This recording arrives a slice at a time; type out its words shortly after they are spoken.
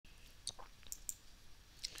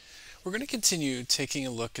We're going to continue taking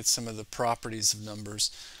a look at some of the properties of numbers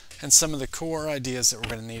and some of the core ideas that we're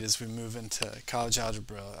going to need as we move into college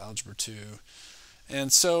algebra, algebra 2.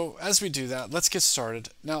 And so as we do that, let's get started.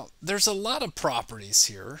 Now, there's a lot of properties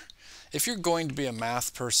here. If you're going to be a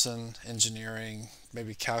math person, engineering,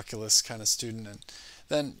 maybe calculus kind of student,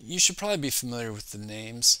 then you should probably be familiar with the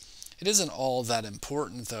names. It isn't all that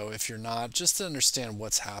important, though, if you're not, just to understand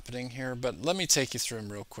what's happening here. But let me take you through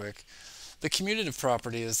them real quick. The commutative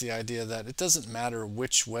property is the idea that it doesn't matter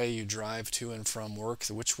which way you drive to and from work,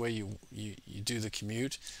 which way you do the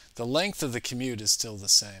commute. The length of the commute is still the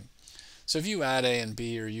same. So if you add A and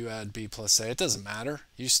B or you add B plus A, it doesn't matter.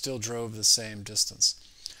 You still drove the same distance.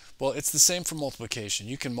 Well, it's the same for multiplication.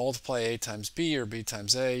 You can multiply A times B or B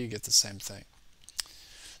times A, you get the same thing.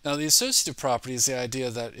 Now, the associative property is the idea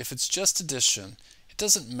that if it's just addition, it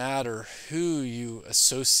doesn't matter who you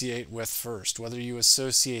associate with first, whether you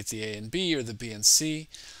associate the A and B or the B and C.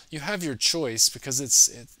 You have your choice because it's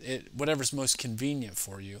whatever's most convenient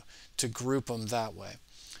for you to group them that way.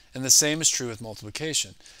 And the same is true with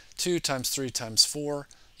multiplication. 2 times 3 times 4,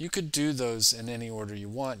 you could do those in any order you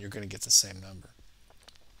want. You're going to get the same number.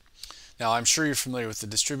 Now, I'm sure you're familiar with the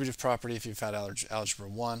distributive property if you've had Algebra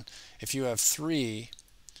 1. If you have 3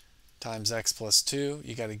 times x plus 2,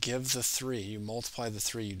 you got to give the 3. You multiply the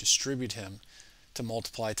 3, you distribute him to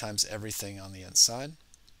multiply times everything on the inside.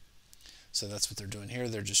 So that's what they're doing here.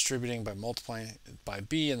 They're distributing by multiplying by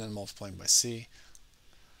b and then multiplying by c.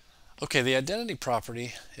 Okay, the identity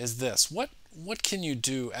property is this. What can you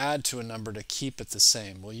do, add to a number to keep it the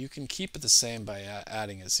same? Well, you can keep it the same by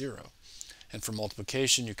adding a 0. And for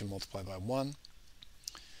multiplication, you can multiply by 1.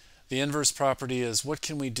 The inverse property is what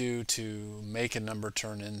can we do to make a number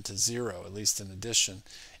turn into 0, at least in addition.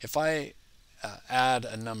 If I add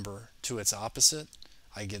a number to its opposite,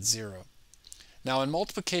 I get 0. Now in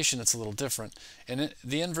multiplication it's a little different, and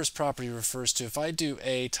the inverse property refers to if I do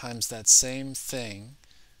A times that same thing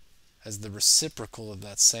as the reciprocal of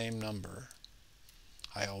that same number,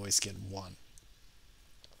 I always get 1.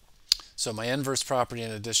 So my inverse property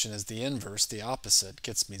in addition is the inverse, the opposite,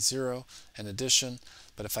 gets me 0 in addition.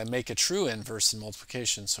 But if I make a true inverse in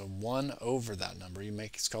multiplication, so 1 over that number,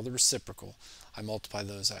 it's called the reciprocal, I multiply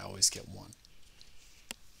those, I always get 1.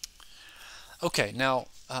 Okay, now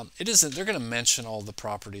they're going to mention all the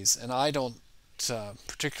properties, and I don't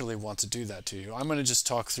particularly want to do that to you. I'm going to just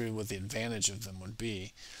talk through what the advantage of them would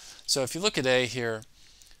be. So if you look at A here,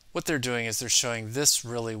 what they're doing is they're showing this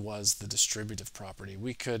really was the distributive property.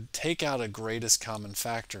 We could take out a greatest common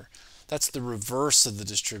factor. That's the reverse of the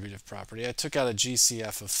distributive property. I took out a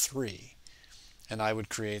GCF of 3, and I would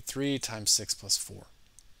create 3 times 6 plus 4.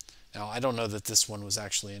 Now, I don't know that this one was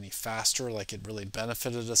actually any faster, like it really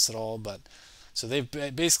benefited us at all, but so they've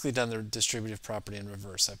basically done their distributive property in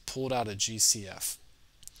reverse. I pulled out a GCF.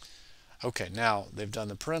 Okay, now they've done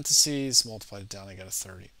the parentheses, multiplied it down, I got a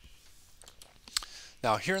 30.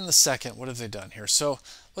 Now here in the second, what have they done here? So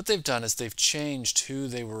what they've done is they've changed who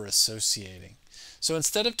they were associating. So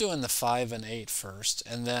instead of doing the 5 and 8 first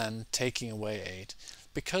and then taking away 8,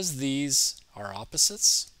 because these are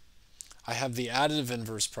opposites, I have the additive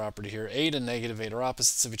inverse property here. 8 and negative 8 are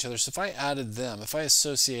opposites of each other. So if I added them, if I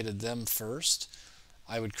associated them first,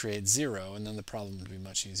 I would create 0, and then the problem would be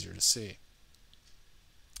much easier to see.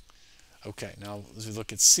 Okay, now as we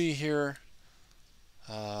look at C here,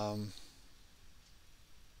 I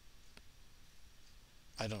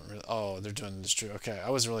don't really, oh, they're doing the distribute. Okay,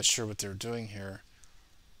 I wasn't really sure what they were doing here.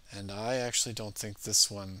 And I actually don't think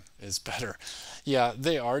this one is better. Yeah,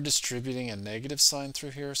 they are distributing a negative sign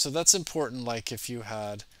through here. So that's important, like if you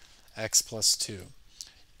had x plus 2.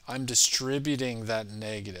 I'm distributing that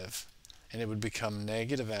negative, and it would become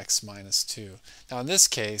negative x minus 2. Now in this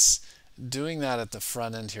case, doing that at the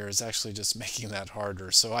front end here is actually just making that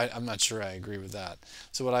harder. So I'm not sure I agree with that.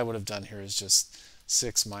 So what I would have done here is just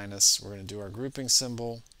 6 minus, we're going to do our grouping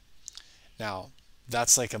symbol. Now,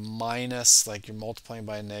 that's like a minus, like you're multiplying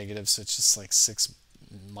by a negative, so it's just like 6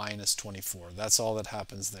 minus 24. That's all that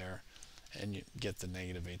happens there, and you get the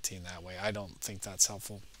negative 18 that way. I don't think that's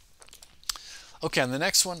helpful. Okay, on the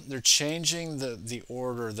next one, they're changing the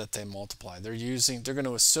order that they multiply. They're going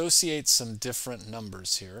to associate some different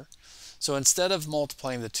numbers here. So instead of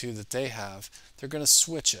multiplying the 2 that they have, they're going to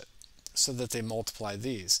switch it so that they multiply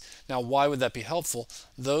these. Now, why would that be helpful?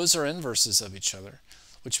 Those are inverses of each other,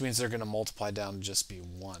 which means they're going to multiply down to just be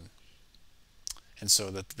 1. And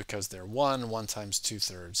so that because they're 1 times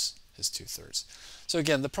 2/3 is 2/3. So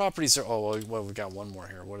again, the properties are, oh, well, we've got one more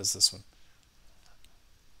here. What is this one?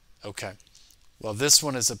 Okay. Well, this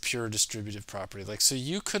one is a pure distributive property. Like, so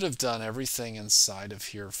you could have done everything inside of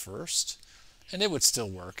here first, And it would still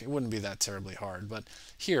work. It wouldn't be that terribly hard. But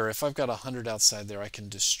here, if I've got 100 outside there, I can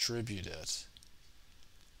distribute it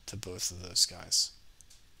to both of those guys.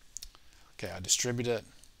 Okay, I distribute it.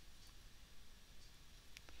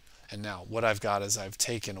 And now what I've got is I've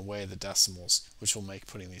taken away the decimals, which will make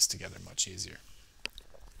putting these together much easier.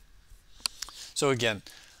 So again,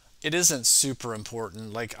 it isn't super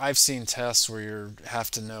important. Like I've seen tests where you have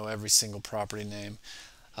to know every single property name.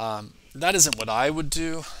 That isn't what I would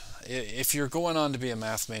do. If you're going on to be a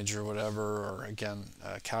math major or whatever, or again,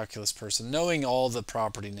 a calculus person, knowing all the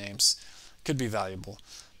property names could be valuable.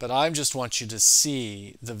 But I just want you to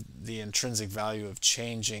see the intrinsic value of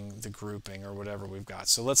changing the grouping or whatever we've got.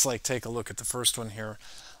 So let's take a look at the first one here.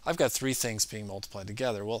 I've got three things being multiplied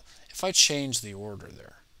together. Well, if I change the order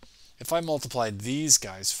there, if I multiplied these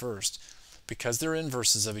guys first, because they're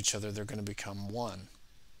inverses of each other, they're going to become 1.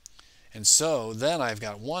 And so then I've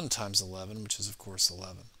got 1 times 11, which is of course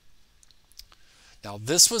 11. Now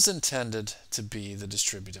this was intended to be the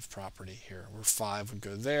distributive property here, where 5 would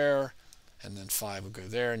go there, and then 5 would go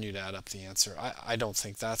there, and you'd add up the answer. I don't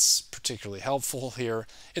think that's particularly helpful here.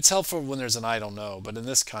 It's helpful when there's an I don't know, but in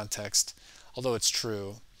this context, although it's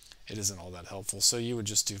true, it isn't all that helpful. So you would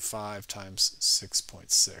just do 5 times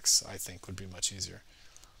 6.6, I think would be much easier.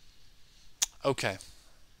 Okay.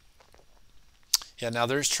 Yeah, now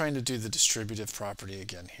they're trying to do the distributive property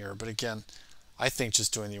again here, but again, I think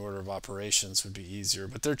just doing the order of operations would be easier,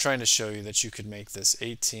 but they're trying to show you that you could make this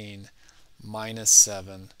 18 minus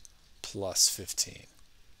 7 plus 15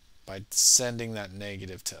 by sending that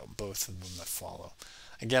negative to both of them that follow.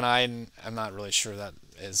 Again, I'm not really sure that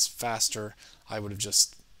is faster. I would have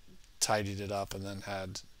just tidied it up and then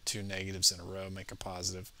had 2 negatives in a row, make a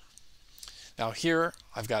positive. Now here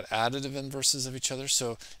I've got additive inverses of each other,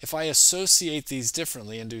 so if I associate these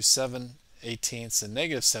differently and do 7/18 and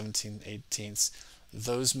negative 17/18,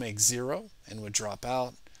 those make 0 and would drop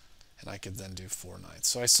out, and I could then do 4/9.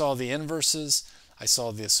 So I saw the inverses, I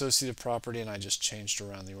saw the associative property, and I just changed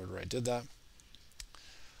around the order I did that.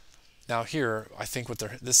 Now here, I think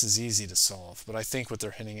this is easy to solve, but I think what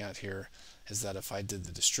they're hinting at here is that if I did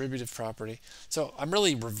the distributive property, so I'm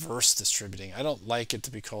really reverse distributing. I don't like it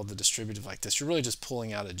to be called the distributive like this. You're really just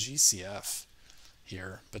pulling out a GCF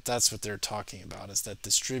here, but that's what they're talking about, is that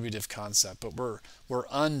distributive concept, but we're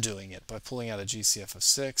undoing it by pulling out a GCF of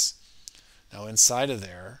 6. Now inside of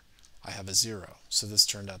there, I have a 0. So this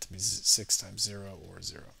turned out to be 6 times 0 or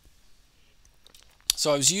 0.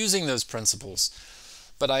 So I was using those principles,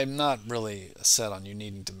 but I'm not really set on you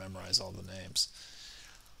needing to memorize all the names.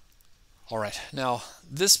 All right, now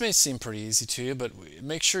this may seem pretty easy to you, but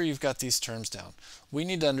make sure you've got these terms down. We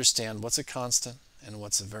need to understand what's a constant and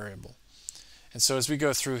what's a variable. And so as we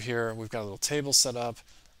go through here, we've got a little table set up.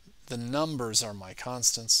 The numbers are my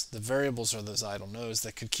constants. The variables are those idle no's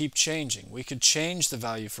that could keep changing. We could change the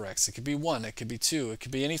value for x. It could be 1, it could be 2, it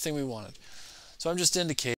could be anything we wanted. So I'm just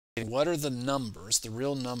indicating what are the numbers, the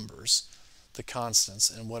real numbers, the constants,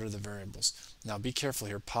 and what are the variables. Now be careful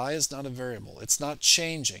here. Pi is not a variable. It's not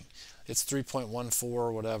changing. It's 3.14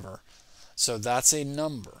 or whatever. So that's a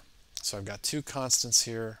number. So I've got 2 constants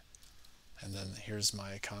here, and then here's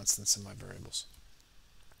my constants and my variables.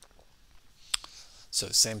 So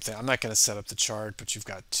same thing. I'm not going to set up the chart, but you've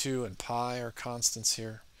got 2 and pi are constants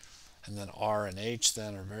here, and then r and h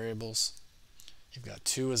then are variables. You've got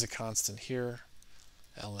 2 as a constant here,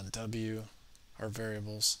 l and w are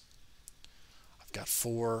variables. I've got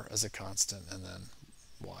 4 as a constant, and then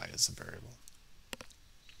y as a variable.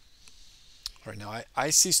 All right, now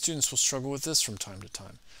I see students will struggle with this from time to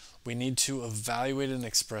time. We need to evaluate an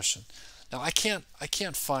expression. Now I can't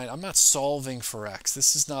find, I'm not solving for x.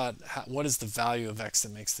 This is not what is the value of x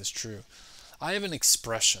that makes this true. I have an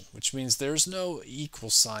expression, which means there's no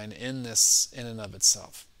equal sign in this in and of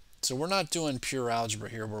itself. So we're not doing pure algebra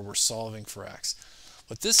here where we're solving for x.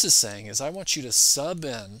 What this is saying is I want you to sub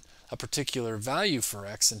in a particular value for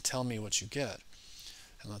x and tell me what you get.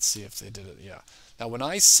 And let's see if they did it. Yeah. Now when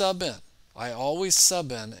I sub in, I always sub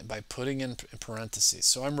in by putting in parentheses.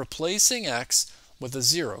 So I'm replacing x with a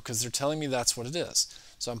 0 because they're telling me that's what it is.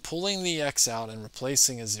 So I'm pulling the x out and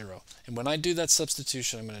replacing a 0. And when I do that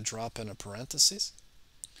substitution, I'm going to drop in a parentheses.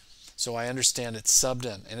 So I understand it's subbed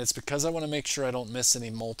in. And it's because I want to make sure I don't miss any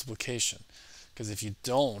multiplication. Because if you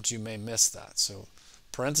don't, you may miss that. So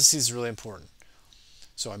parentheses is really important.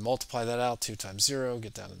 So I multiply that out, 2 times 0,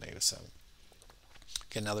 get down to -7.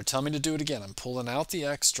 Okay, now they're telling me to do it again. I'm pulling out the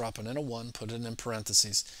x, dropping in a 1, put it in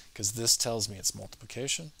parentheses, because this tells me it's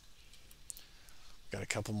multiplication. Got a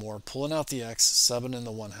couple more. Pulling out the x, subbing in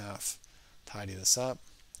the 1/2. Tidy this up.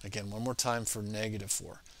 Again, one more time for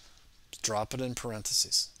 -4. Drop it in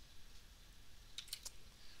parentheses.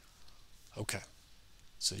 Okay,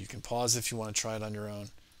 so you can pause if you want to try it on your own.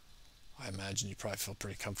 I imagine you probably feel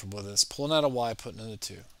pretty comfortable with this. Pulling out a y, putting in a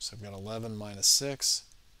 2. So I've got 11 minus 6,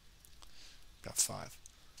 got 5.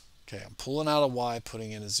 Okay, I'm pulling out a y,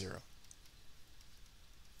 putting in a 0.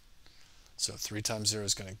 So 3 times 0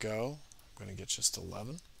 is going to go. I'm going to get just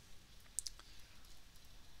 11.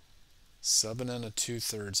 Subbing in a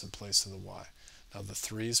 2/3 in place of the y. Now the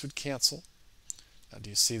 3's would cancel. Now do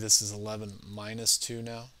you see this is 11 minus 2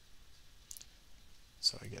 now?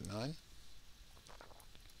 So I get 9.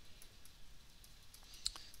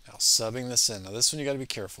 Now subbing this in. Now this one you got to be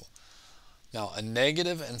careful. Now a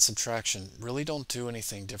negative and subtraction really don't do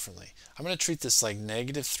anything differently. I'm going to treat this like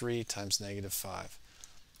negative 3 times negative 5.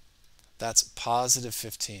 That's positive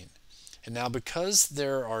 15. And now because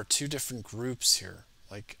there are two different groups here,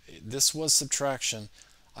 like this was subtraction,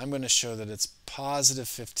 I'm going to show that it's positive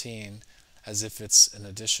 15 as if it's an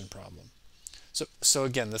addition problem. So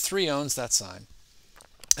again, the 3 owns that sign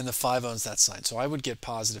and the 5 owns that sign. So I would get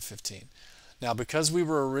positive 15. Now because we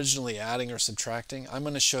were originally adding or subtracting, I'm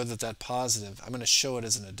going to show that positive, I'm going to show it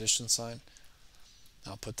as an addition sign.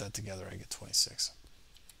 I'll put that together, I get 26.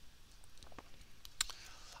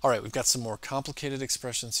 Alright, we've got some more complicated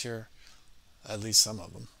expressions here, at least some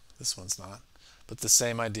of them. This one's not. But the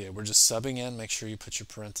same idea, we're just subbing in, make sure you put your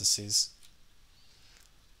parentheses.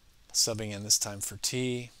 Subbing in this time for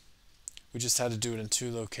t. We just had to do it in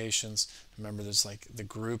 2 locations. Remember there's like the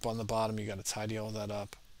group on the bottom, you got to tidy all that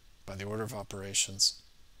up by the order of operations.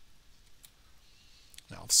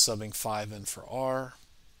 Now subbing 5 in for r.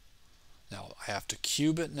 Now I have to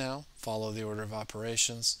cube it now, follow the order of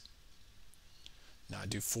operations. Now I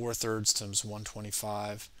do 4/3 times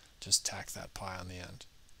 125, just tack that pi on the end.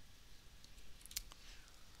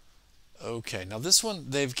 Okay, now this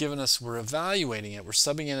one they've given us, we're evaluating it, we're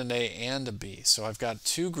subbing in an a and a b. So I've got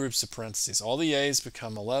 2 groups of parentheses. All the a's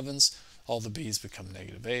become 11s, all the b's become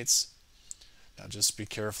negative 8s. Now just be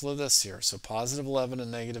careful of this here. So positive 11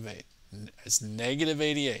 and negative 8 is negative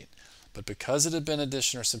 88. But because it had been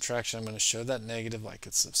addition or subtraction, I'm going to show that negative like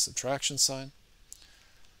it's a subtraction sign.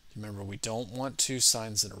 Remember, we don't want 2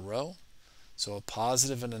 signs in a row. So a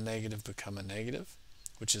positive and a negative become a negative,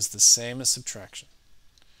 which is the same as subtraction.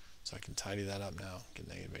 So I can tidy that up now, get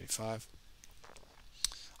negative 85.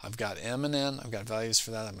 I've got m and n, I've got values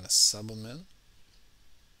for that, I'm going to sub them in.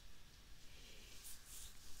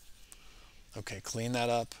 Okay, clean that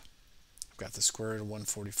up. I've got the square root of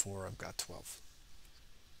 144, I've got 12.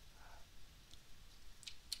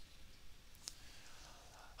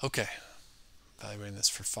 Okay, evaluating this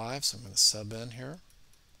for 5, so I'm going to sub in here.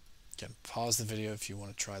 Again, pause the video if you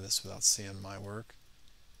want to try this without seeing my work.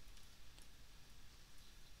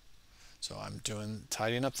 So I'm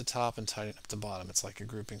tidying up the top and tidying up the bottom. It's like a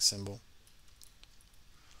grouping symbol.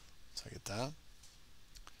 So I get that.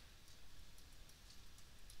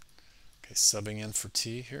 Okay, subbing in for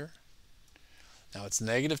t here. Now it's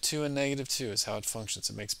negative 2 and negative 2 is how it functions.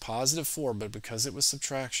 It makes positive 4, but because it was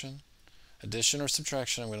subtraction, addition or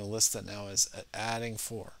subtraction, I'm going to list that now as adding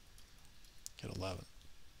 4. Get 11.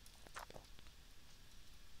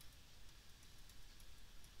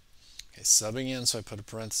 Okay, subbing in, so I put a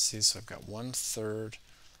parenthesis, so I've got 1/3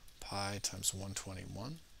 pi times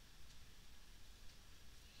 121.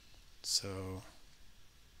 So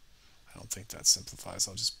I don't think that simplifies.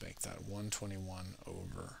 I'll just make that 121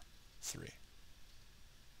 over 3.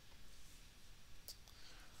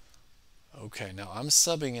 Okay, now I'm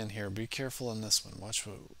subbing in here. Be careful on this one. Watch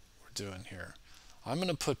what we're doing here. I'm going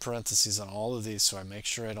to put parentheses on all of these so I make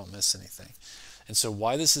sure I don't miss anything. And so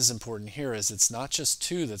why this is important here is it's not just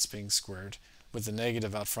 2 that's being squared with the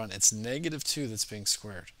negative out front, it's negative 2 that's being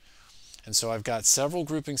squared. And so I've got several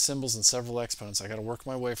grouping symbols and several exponents. I got to work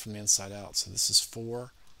my way from the inside out. So this is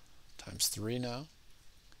 4 times 3 now,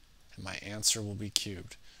 and my answer will be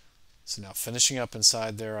cubed. So now finishing up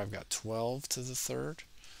inside there, I've got 12 to the 3rd,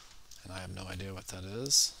 and I have no idea what that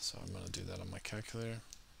is, so I'm going to do that on my calculator.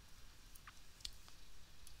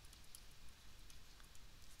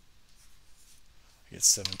 I get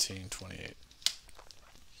 1728.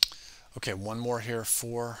 Okay, one more here,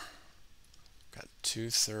 4. Got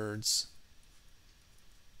 2/3.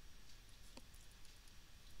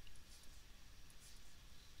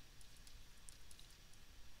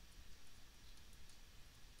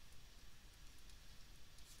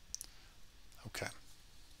 Okay.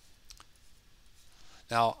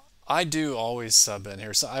 Now, I do always sub in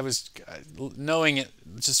here. So I was knowing it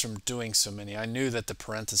just from doing so many. I knew that the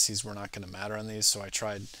parentheses were not going to matter on these, so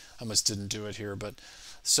I almost didn't do it here. But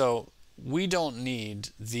so we don't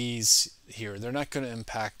need these here. They're not going to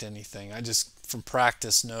impact anything. I just, from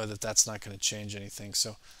practice, know that that's not going to change anything.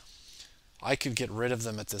 So I could get rid of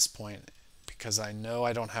them at this point. because I know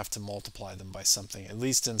I don't have to multiply them by something, at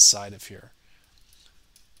least inside of here.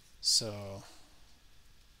 So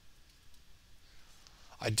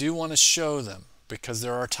I do want to show them because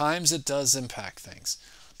there are times it does impact things,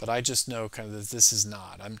 but I just know kind of that this is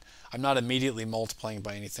not. I'm not immediately multiplying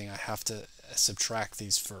by anything. I have to subtract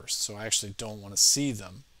these first, so I actually don't want to see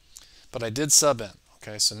them. But I did sub in.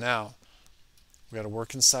 Okay, so now we've got to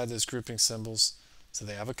work inside those grouping symbols so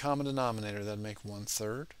they have a common denominator. That'd make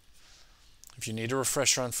 1/3. If you need a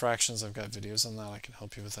refresher on fractions, I've got videos on that. I can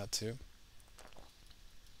help you with that too.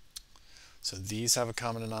 So these have a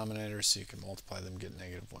common denominator, so you can multiply them, get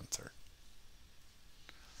negative 1/3.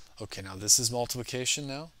 Okay, now this is multiplication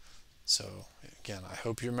now. So again, I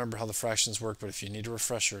hope you remember how the fractions work, but if you need a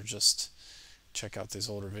refresher, just check out these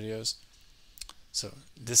older videos. So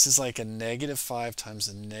this is like a -5 times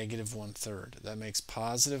a negative 1/3. That makes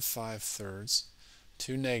positive 5/3.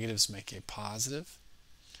 Two negatives make a positive.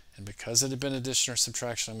 And because it had been addition or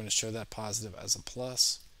subtraction, I'm going to show that positive as a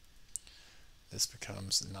plus. This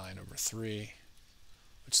becomes 9/3,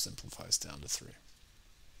 which simplifies down to 3.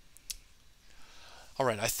 All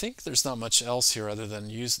right, I think there's not much else here other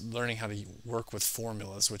than learning how to work with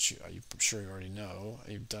formulas, which I'm sure you already know.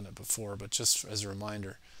 You've done it before, but just as a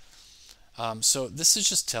reminder. So this is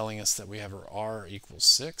just telling us that we have our r equals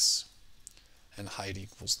 6 and height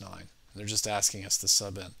equals 9. And they're just asking us to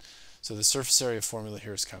sub in. So the surface area formula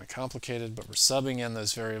here is kind of complicated, but we're subbing in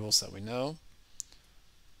those variables that we know.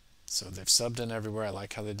 So they've subbed in everywhere. I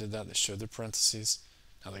like how they did that. They showed their parentheses.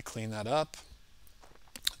 Now they clean that up.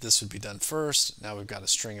 This would be done first. Now we've got a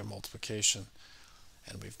string of multiplication,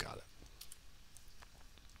 and we've got it.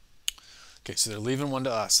 Okay, so they're leaving one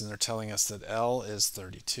to us, and they're telling us that L is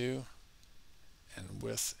 32 and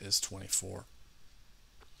width is 24.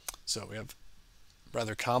 So we have a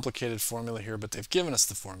rather complicated formula here, but they've given us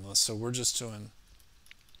the formula, so we're just doing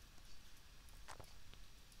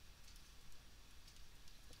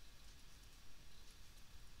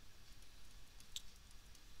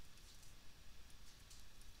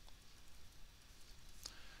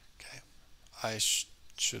I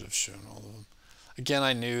should have shown all of them. Again,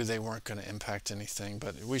 I knew they weren't going to impact anything,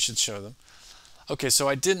 but we should show them. Okay, so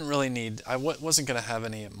I didn't really need, I wasn't going to have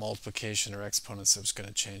any multiplication or exponents that was going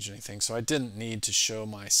to change anything, so I didn't need to show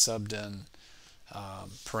my subbed in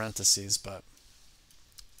parentheses, but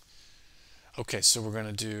okay, so we're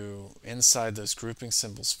going to do inside those grouping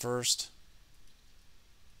symbols first.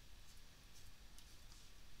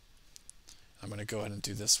 I'm going to go ahead and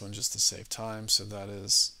do this one just to save time, so that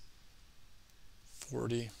is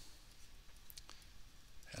 40,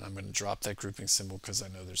 and I'm going to drop that grouping symbol because I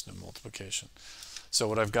know there's no multiplication. So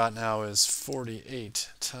what I've got now is 48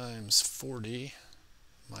 times 40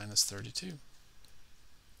 minus 32.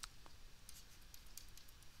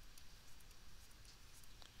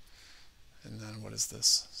 And then what is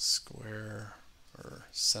this? Square or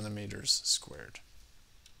centimeters squared.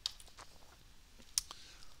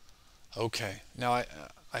 Okay, now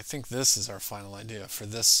I think this is our final idea for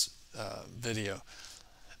this video.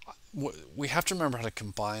 We have to remember how to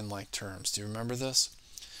combine like terms. Do you remember this?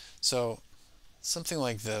 So something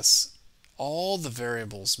like this, all the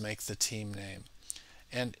variables make the team name,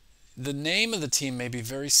 and the name of the team may be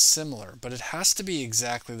very similar, but it has to be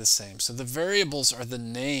exactly the same. So the variables are the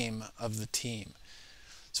name of the team.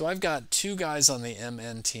 So I've got 2 guys on the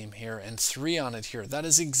MN team here and 3 on it here. That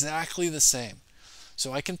is exactly the same.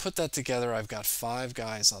 So I can put that together. I've got 5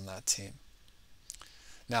 guys on that team.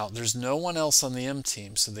 Now, there's no one else on the M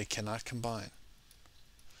team, so they cannot combine.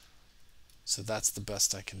 So that's the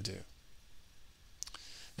best I can do.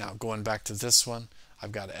 Now, going back to this one,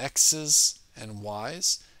 I've got X's and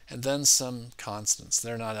Y's, and then some constants.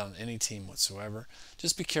 They're not on any team whatsoever.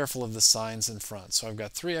 Just be careful of the signs in front. So I've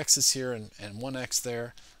got 3 X's here and 1 X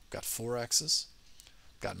there. I've got 4 X's.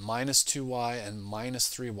 I've got minus 2Y and minus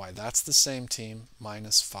 3Y. That's the same team,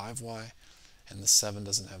 minus 5Y, and the 7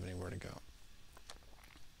 doesn't have anywhere to go.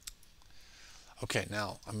 Okay,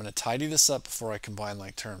 now I'm going to tidy this up before I combine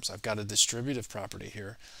like terms. I've got a distributive property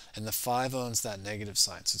here, and the 5 owns that negative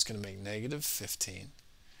sign, so it's going to make negative 15.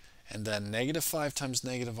 And then negative 5 times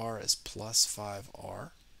negative r is plus 5r.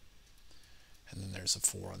 And then there's a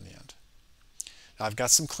 4 on the end. Now I've got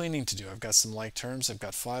some cleaning to do. I've got some like terms. I've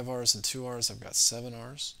got 5r's and 2r's. I've got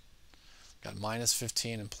 7r's. I've got minus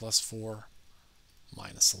 15 and plus 4,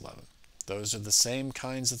 minus 11. Those are the same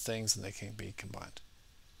kinds of things, and they can be combined.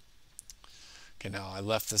 Okay, now I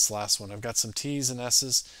left this last one. I've got some t's and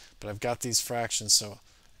s's, but I've got these fractions,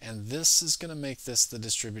 and this is going to make this the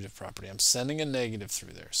distributive property. I'm sending a negative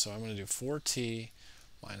through there, so I'm going to do 4t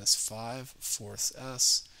minus 5/4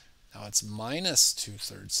 s. Now it's minus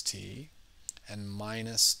 2/3 t and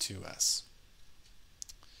minus 2s.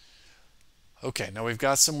 Okay, now we've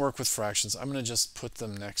got some work with fractions. I'm going to just put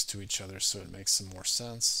them next to each other so it makes some more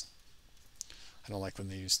sense. I don't like when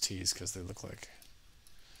they use t's because they look like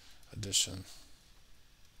addition.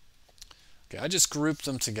 Okay, I just grouped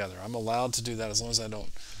them together. I'm allowed to do that as long as I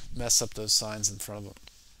don't mess up those signs in front of them.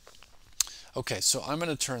 Okay, so I'm going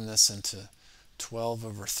to turn this into 12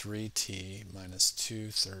 over 3t minus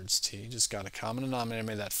 2/3 t. Just got a common denominator,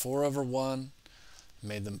 made that 4 over 1,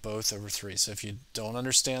 made them both over 3. So if you don't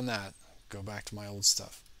understand that, go back to my old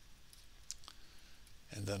stuff.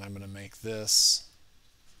 And then I'm going to make this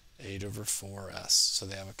 8 over 4s. So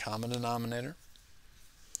they have a common denominator.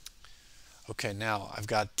 Okay, now I've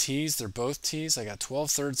got t's. They're both t's. I got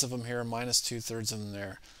 12/3 of them here minus 2/3 of them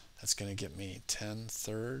there. That's going to get me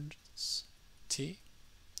 10/3 t.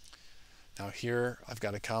 Now here I've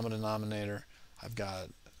got a common denominator. I've got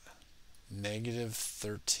negative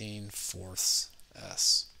 13/4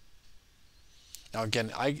 s. Now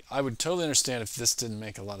again, I would totally understand if this didn't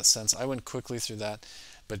make a lot of sense. I went quickly through that,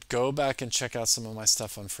 but go back and check out some of my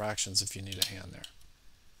stuff on fractions if you need a hand there.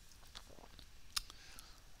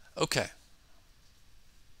 Okay.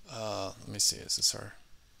 Let me see, is this our...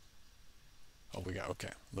 Oh, we got, okay,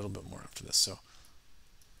 a little bit more after this. So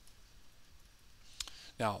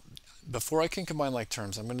now, before I can combine like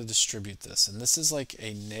terms, I'm going to distribute this. And this is like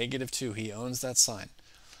a -2. He owns that sign.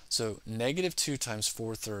 So -2 times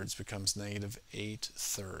 4/3 becomes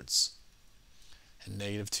 -8/3. And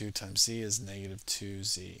 -2 times z is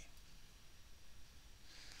 -2z.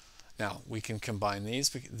 Now, we can combine these.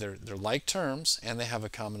 They're like terms, and they have a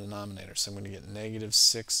common denominator. So I'm going to get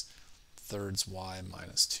 -6/3 y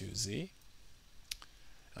minus 2z.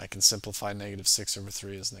 And I can simplify -6 over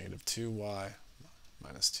 3 as -2y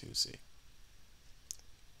minus 2z.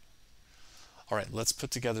 All right, let's put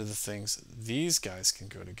together the things. These guys can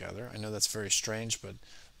go together. I know that's very strange, but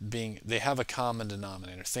they have a common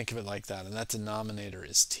denominator. Think of it like that, and that denominator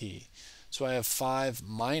is t. So I have 5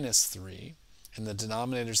 minus 3, and the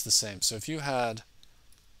denominator is the same. So if you had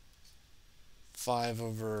 5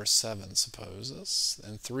 over 7, suppose,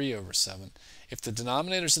 and 3 over 7, if the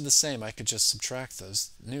denominators are the same, I could just subtract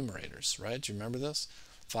those numerators, right? Do you remember this?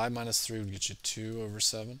 5 minus 3 would get you 2 over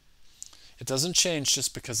 7. It doesn't change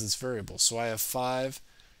just because it's variable. So I have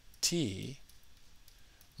 5t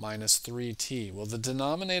minus 3t. Well, the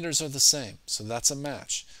denominators are the same, so that's a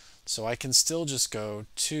match. So I can still just go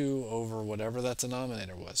 2 over whatever that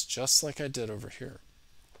denominator was, just like I did over here.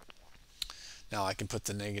 Now I can put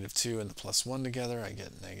the -2 and the +1 together. I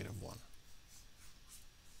get -1.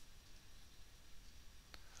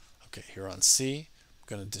 Okay, here on C, I'm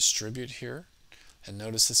going to distribute here. And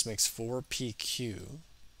notice this makes 4pq.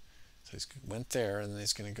 So he went there, and then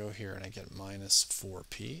he's going to go here, and I get minus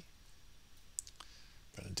 4p.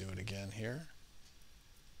 I'm going to do it again here.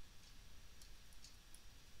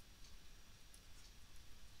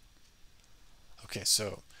 Okay,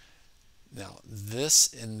 so now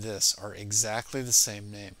this and this are exactly the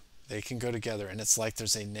same name. They can go together, and it's like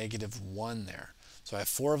there's a -1 there. So I have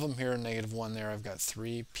 4 of them here and -1 there. I've got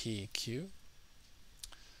 3pq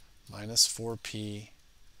minus 4p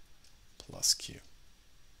plus q.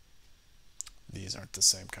 These aren't the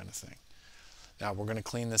same kind of thing. Now we're going to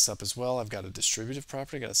clean this up as well. I've got a distributive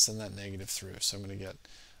property. I've got to send that negative through. So I'm going to get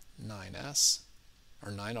 9s,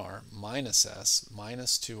 or 9r, minus s,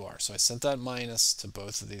 minus 2r. So I sent that minus to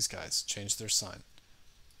both of these guys. Change their sign.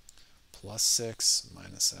 Plus 6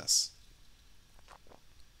 minus s.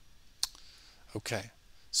 Okay,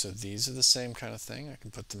 so these are the same kind of thing. I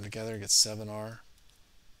can put them together, get 7r.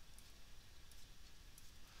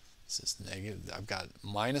 This is negative. I've got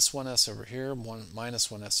minus 1s over here, minus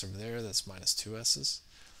 1s over there. That's minus 2 s's.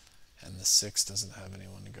 And the 6 doesn't have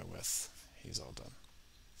anyone to go with. He's all done.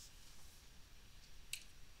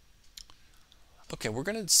 Okay, we're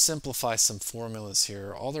going to simplify some formulas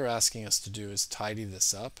here. All they're asking us to do is tidy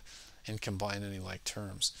this up and combine any like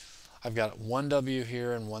terms. I've got one w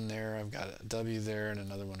here and one there. I've got a w there and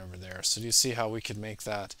another one over there. So do you see how we could make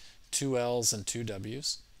that 2 l's and 2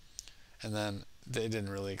 w's? And then they didn't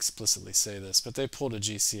really explicitly say this, but they pulled a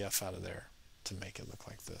GCF out of there to make it look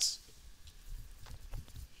like this.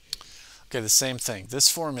 Okay, the same thing. This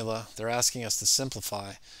formula, they're asking us to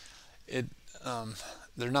simplify. They're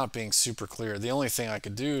not being super clear. The only thing I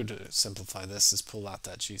could do to simplify this is pull out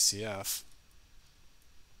that GCF.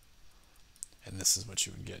 And this is what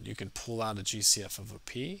you would get. You could pull out a GCF of a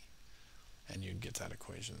P, and you'd get that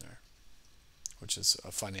equation there, which is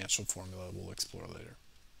a financial formula we'll explore later.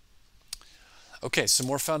 Okay, some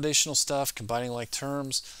more foundational stuff, combining like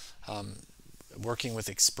terms, working with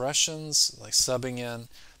expressions, like subbing in.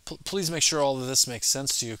 Please make sure all of this makes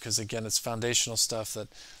sense to you, because again, it's foundational stuff that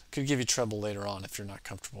could give you trouble later on if you're not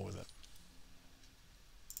comfortable with it.